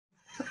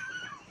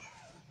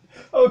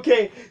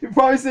Okay, you're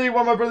probably saying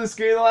what my brother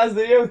screamed in the last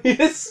video. He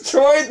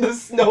destroyed the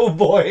snow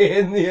boy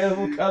in the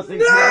Animal Crossing.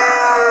 No!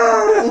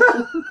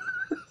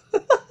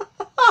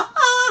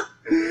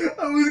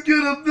 I was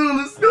gonna build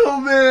a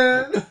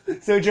snowman.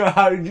 So Joe,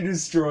 how did you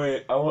destroy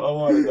it? I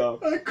want to know.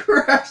 I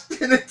crashed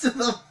it into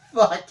the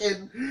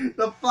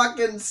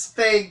fucking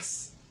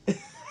Sphinx.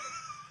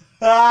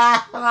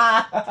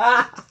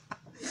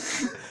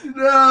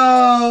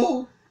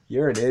 No!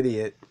 You're an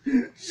idiot.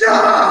 Shut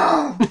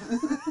up!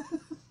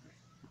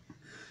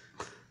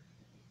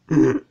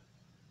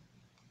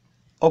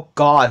 Oh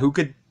God, who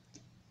could?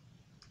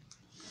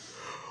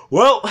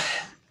 Well,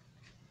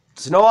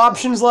 there's no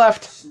options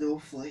left.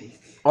 Snowflake.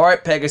 All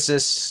right,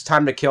 Pegasus,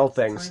 time to kill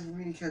things. Time for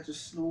me to catch a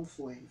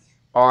snowflake.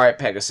 All right,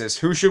 Pegasus,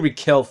 who should we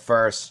kill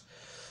first?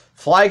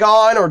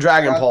 Flygon or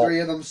Dragonpult? 3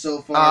 of them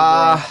so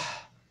far.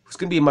 Who's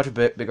gonna be a much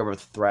bigger of a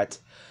threat?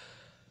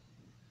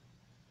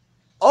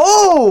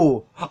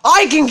 Oh,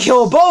 I can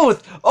kill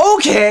both.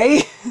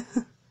 Okay.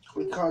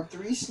 We caught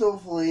 3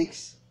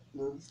 snowflakes.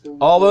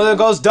 Oh, well, there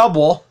goes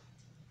double.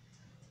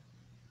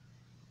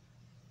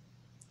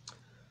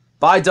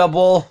 Bye,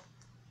 double.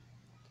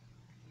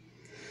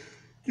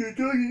 You're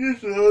talking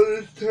this all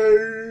this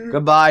time.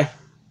 Goodbye.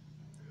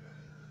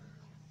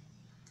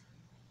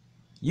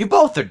 You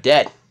both are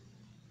dead.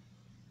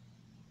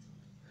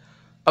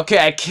 Okay,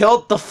 I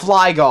killed the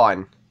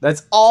Flygon.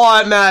 That's all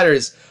that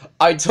matters.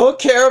 I took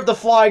care of the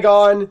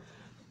Flygon.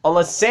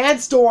 Unless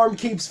Sandstorm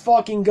keeps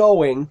fucking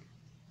going.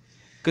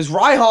 Because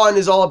Rhian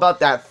is all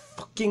about that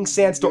fucking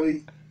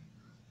Sandstorm.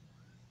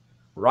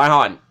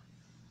 Rhian,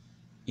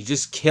 you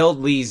just killed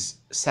Lee's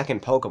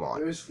second Pokemon.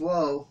 There's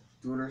Flo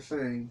doing her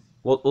thing.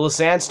 Will the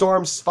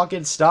Sandstorms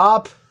fucking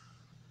stop?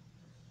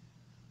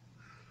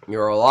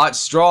 You're a lot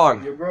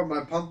strong. Yeah, bro,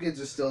 my pumpkins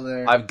are still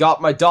there. I've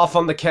got my Duff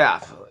on the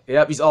cap.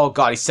 Yep, he's... Oh,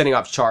 God, he's sending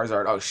off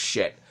Charizard. Oh,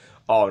 shit.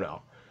 Oh,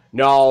 no.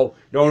 No.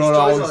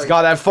 No. He's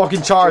got that fucking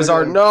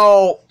Charizard.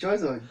 No.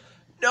 Charizard.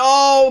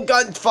 No.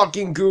 God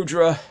fucking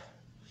Gudra.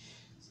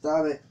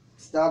 Stop it.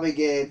 Stop it,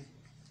 Gabe.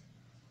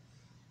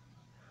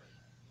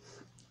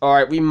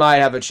 Alright, we might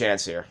have a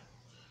chance here.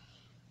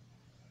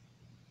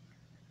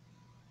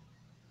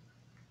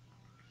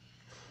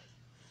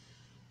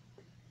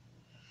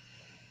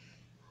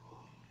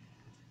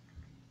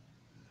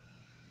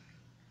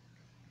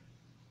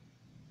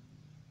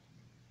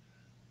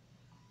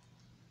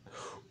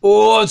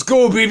 Oh, let's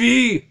go,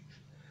 baby!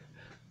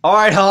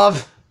 Alright, Hub.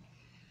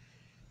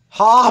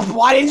 Hub,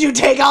 why didn't you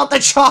take out the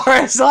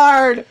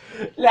Charizard?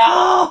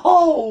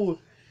 No!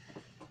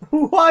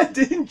 Why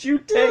didn't you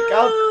take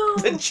out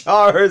the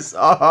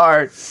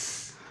Charizard?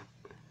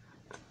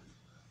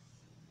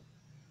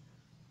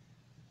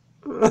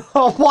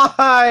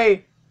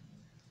 Why?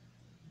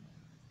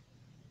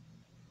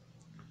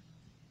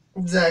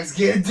 Zach's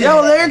getting dead.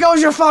 Yo, there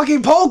goes your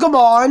fucking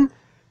Pokemon!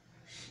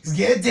 He's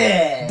getting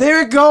dead.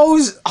 There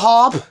goes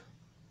Hop!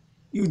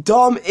 You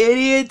dumb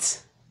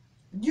idiot!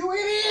 You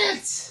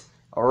idiot!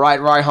 Alright,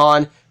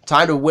 Raihan,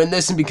 time to win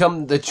this and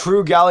become the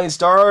true Galleon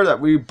Star that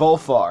we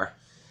both are.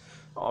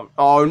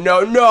 Oh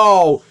no,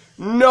 no!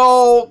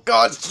 No!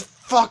 God,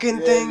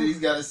 fucking thing!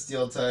 He's got a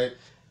steel type.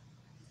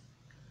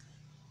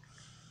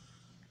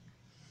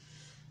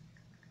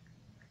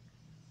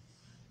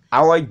 I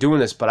don't like doing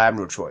this, but I have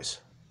no choice.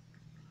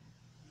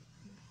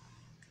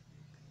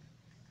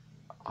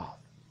 Oh.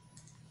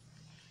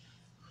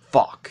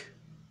 Fuck.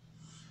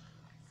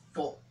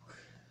 Fuck.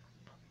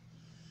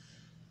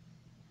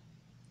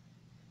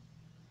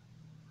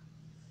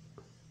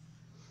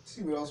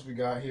 See what else we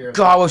got here.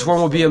 God, which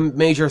one would be a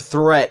major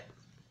threat?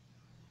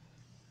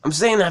 I'm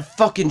saying that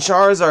fucking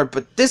Charizard,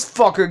 but this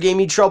fucker gave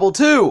me trouble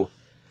too.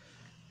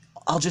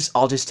 I'll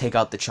just take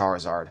out the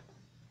Charizard.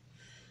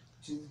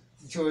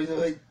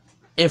 Charizard.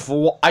 If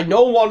I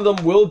know one of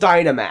them will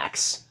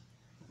Dynamax,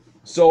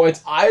 so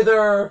it's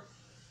either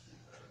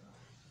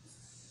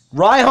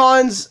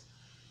Raihan's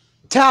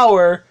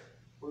Tower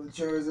Or the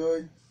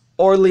Charizard.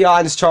 or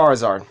Leon's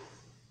Charizard.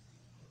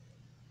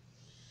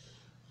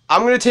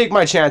 I'm gonna take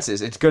my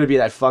chances. It's gonna be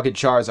that fucking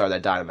Charizard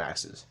that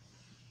Dynamaxes.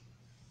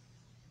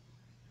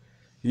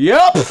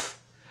 Yup!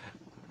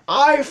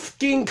 I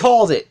fucking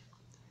called it.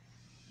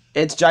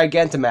 It's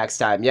Gigantamax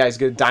time. Yeah, he's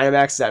gonna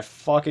Dynamax that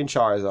fucking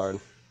Charizard.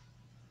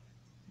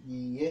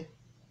 Yeah.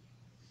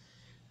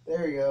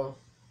 There we go.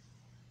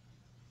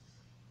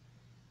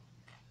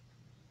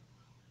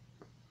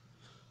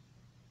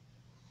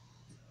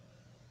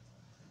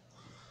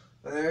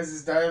 There's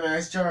his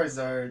Dynamax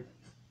Charizard.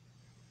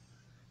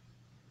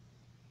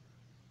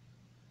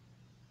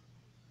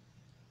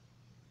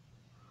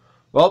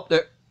 Well,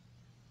 there...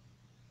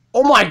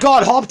 Oh my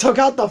god, Hop took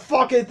out the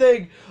fucking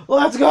thing!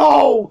 Let's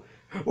go!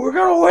 We're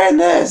gonna win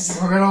this!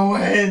 We're gonna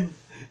win!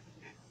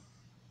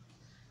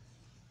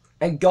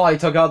 And God, he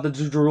took out the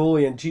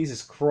Cerulean.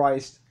 Jesus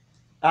Christ.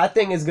 That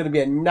thing is gonna be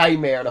a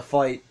nightmare to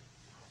fight.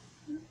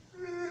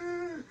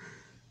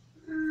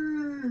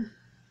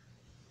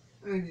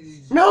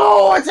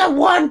 No! It's at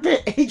 1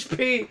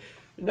 HP!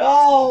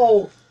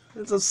 No!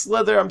 It's a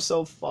Slither. I'm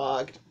so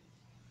fucked.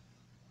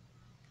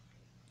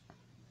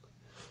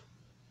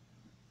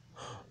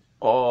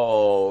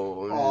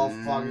 Oh, Oh,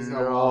 fuck, he's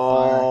got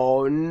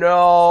wildfire. no,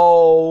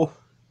 no.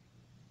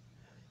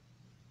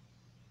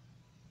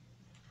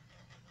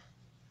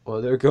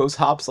 Well, there goes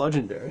Hop's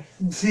Legendary.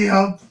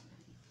 Yep.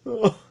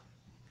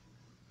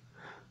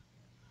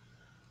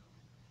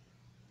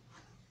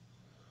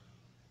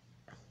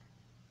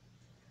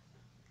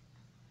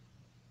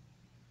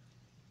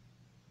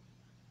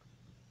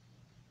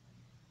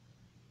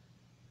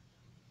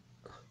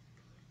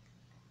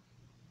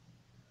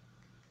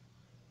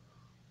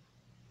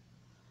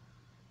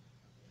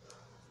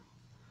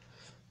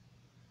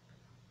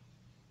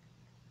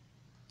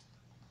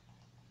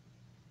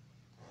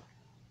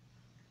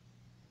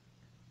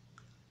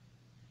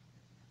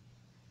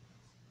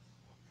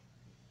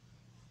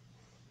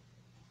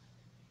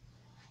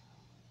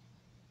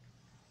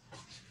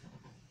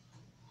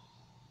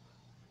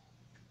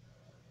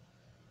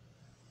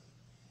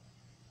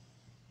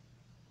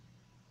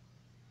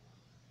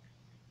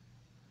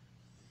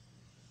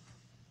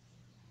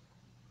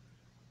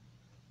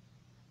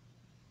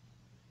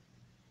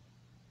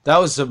 That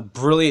was some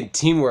brilliant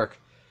teamwork.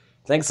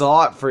 Thanks a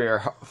lot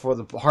for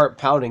the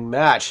heart-pounding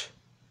match.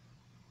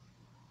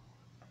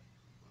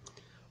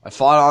 I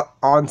fought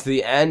on to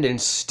the end and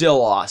still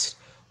lost.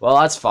 Well,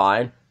 that's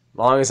fine, as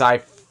long as I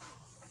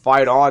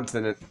fight on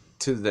to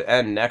the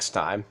end next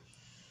time.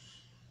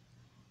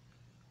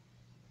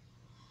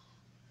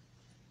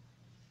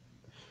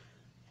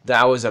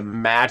 That was a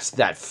match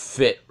that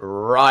fit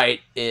right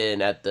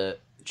in at the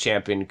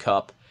Champion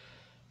Cup.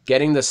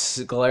 Getting the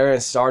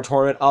Galarian Star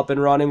Tournament up and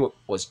running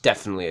was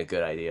definitely a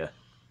good idea.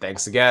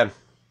 Thanks again.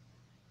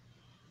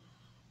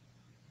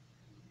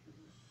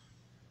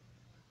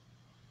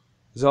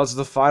 Results of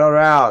the final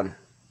round.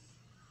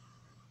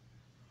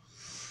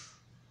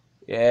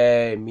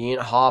 Yay, me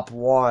and Hop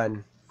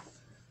won.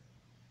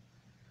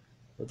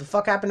 What the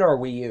fuck happened to our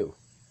Wii U?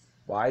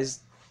 Why is...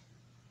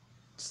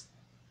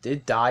 Did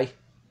it die?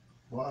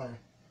 Why?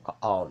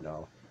 Oh,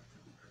 no.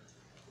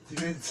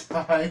 Did it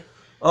die?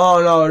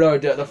 Oh, no,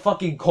 the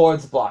fucking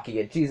cord's blocking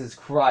it. Jesus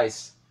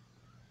Christ.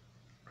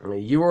 I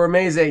mean, you were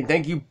amazing.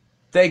 Thank you,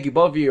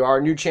 both of you. Our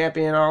new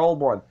champion and our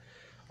old one.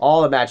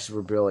 All the matches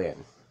were brilliant.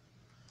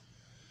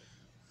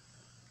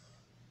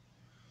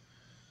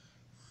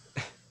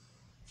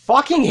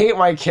 Fucking hate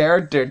my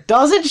character.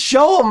 Doesn't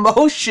show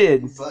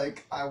emotion. It's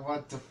like, I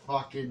want to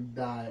fucking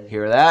die.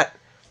 Hear that?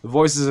 The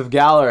voices of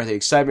Galar, the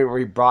excitement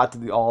we brought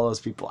to all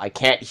those people. I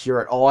can't hear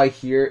it. All I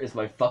hear is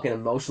my fucking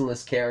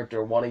emotionless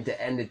character wanting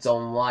to end its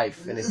own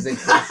life. And it's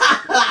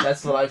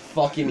that's what I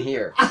fucking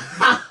hear.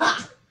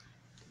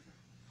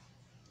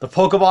 The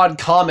Pokemon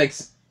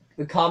comics,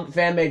 the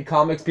fan-made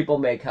comics people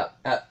make,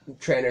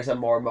 trainers have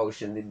more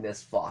emotion than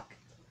this fuck.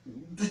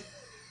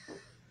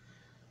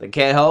 They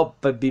can't help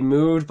but be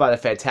moved by the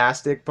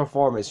fantastic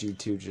performance you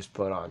two just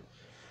put on.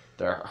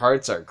 Their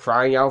hearts are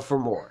crying out for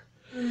more.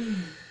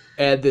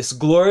 And this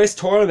glorious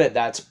tournament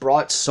that's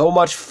brought so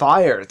much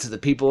fire to the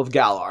people of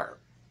Galar.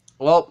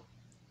 Well,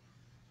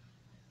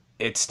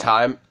 it's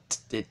time.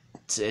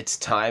 Its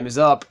time is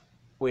up.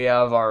 We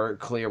have our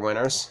clear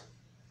winners.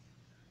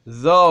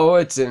 Though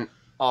it's an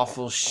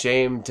awful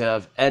shame to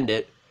have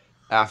ended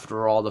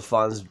after all the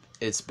fun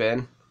it's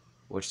been,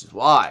 which is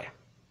why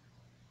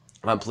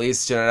I'm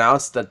pleased to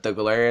announce that the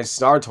Galarian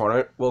Star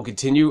Tournament will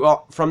continue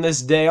from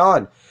this day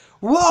on.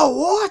 Whoa,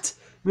 what?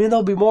 I mean,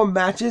 there'll be more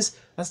matches?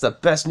 That's the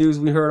best news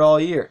we heard all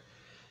year.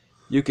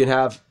 You can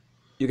have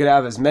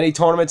as many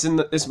tournaments in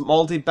this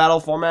multi-battle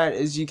format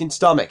as you can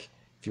stomach.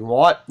 If you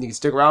want, you can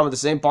stick around with the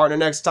same partner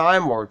next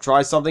time or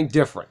try something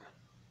different.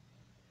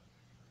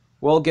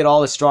 We'll get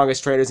all the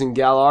strongest traders in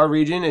Galar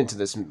region into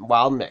this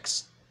wild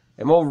mix.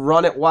 And we'll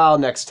run it wild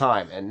next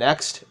time, and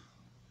next,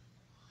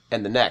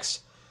 and the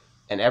next.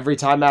 And every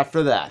time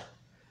after that.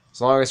 As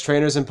long as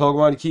trainers and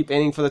Pokemon keep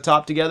aiming for the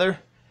top together,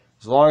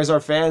 as long as our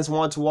fans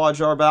want to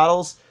watch our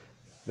battles,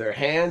 their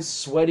hands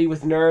sweaty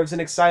with nerves and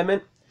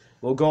excitement,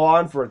 we'll go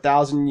on for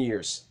 1,000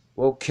 years.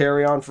 We'll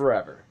carry on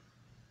forever.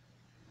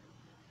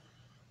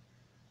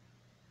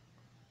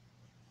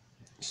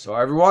 So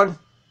everyone,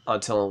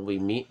 until we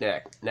meet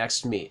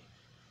next meet.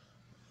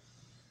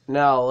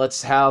 Now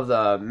let's have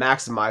the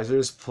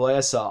Maximizers play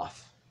us off.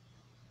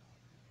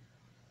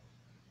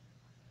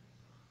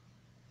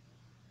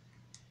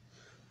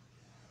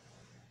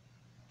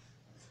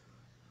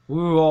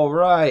 Ooh,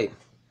 alright.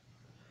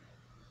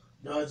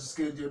 No, I'm just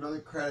gonna do another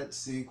credit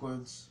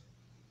sequence.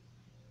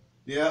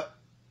 Yep.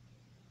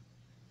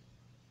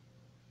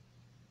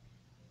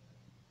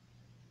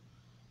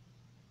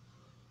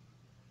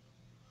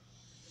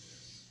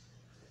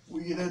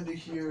 We get into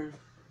here.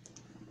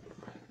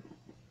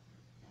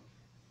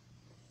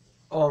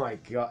 Oh my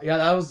god. Yeah,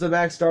 that was the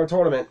Max Star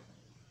Tournament.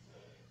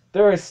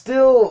 There is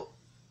still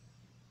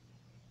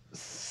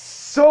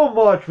so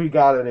much we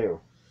gotta do.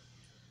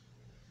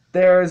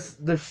 There's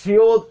the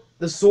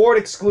sword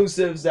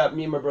exclusives that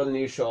me and my brother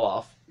need to show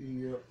off.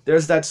 Yep.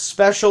 There's that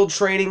special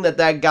training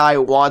that guy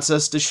wants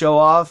us to show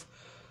off.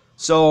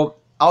 So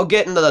I'll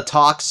get into the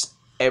talks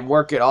and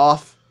work it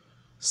off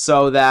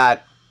so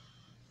that,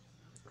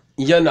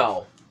 you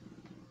know.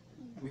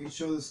 We can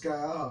show this guy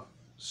off.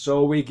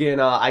 so we can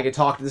I can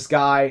talk to this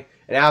guy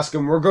and ask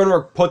him. We're going to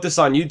put this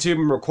on YouTube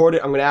and record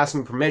it. I'm going to ask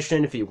him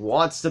permission if he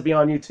wants to be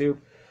on YouTube,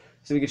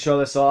 so we can show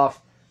this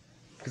off.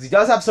 Because he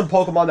does have some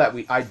Pokemon that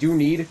I do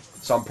need,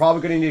 so I'm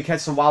probably going to need to catch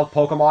some wild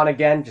Pokemon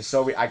again, just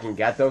so I can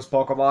get those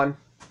Pokemon.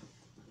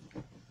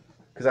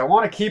 Because I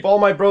want to keep all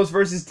my Bros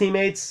versus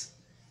teammates.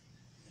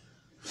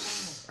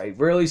 I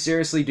really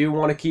seriously do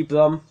want to keep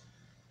them.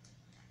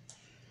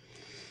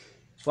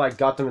 That's why I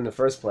got them in the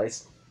first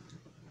place.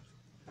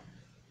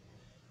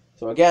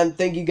 So again,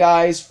 thank you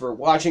guys for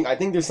watching. I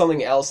think there's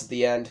something else at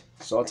the end,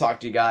 so I'll talk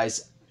to you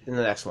guys in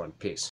the next one. Peace.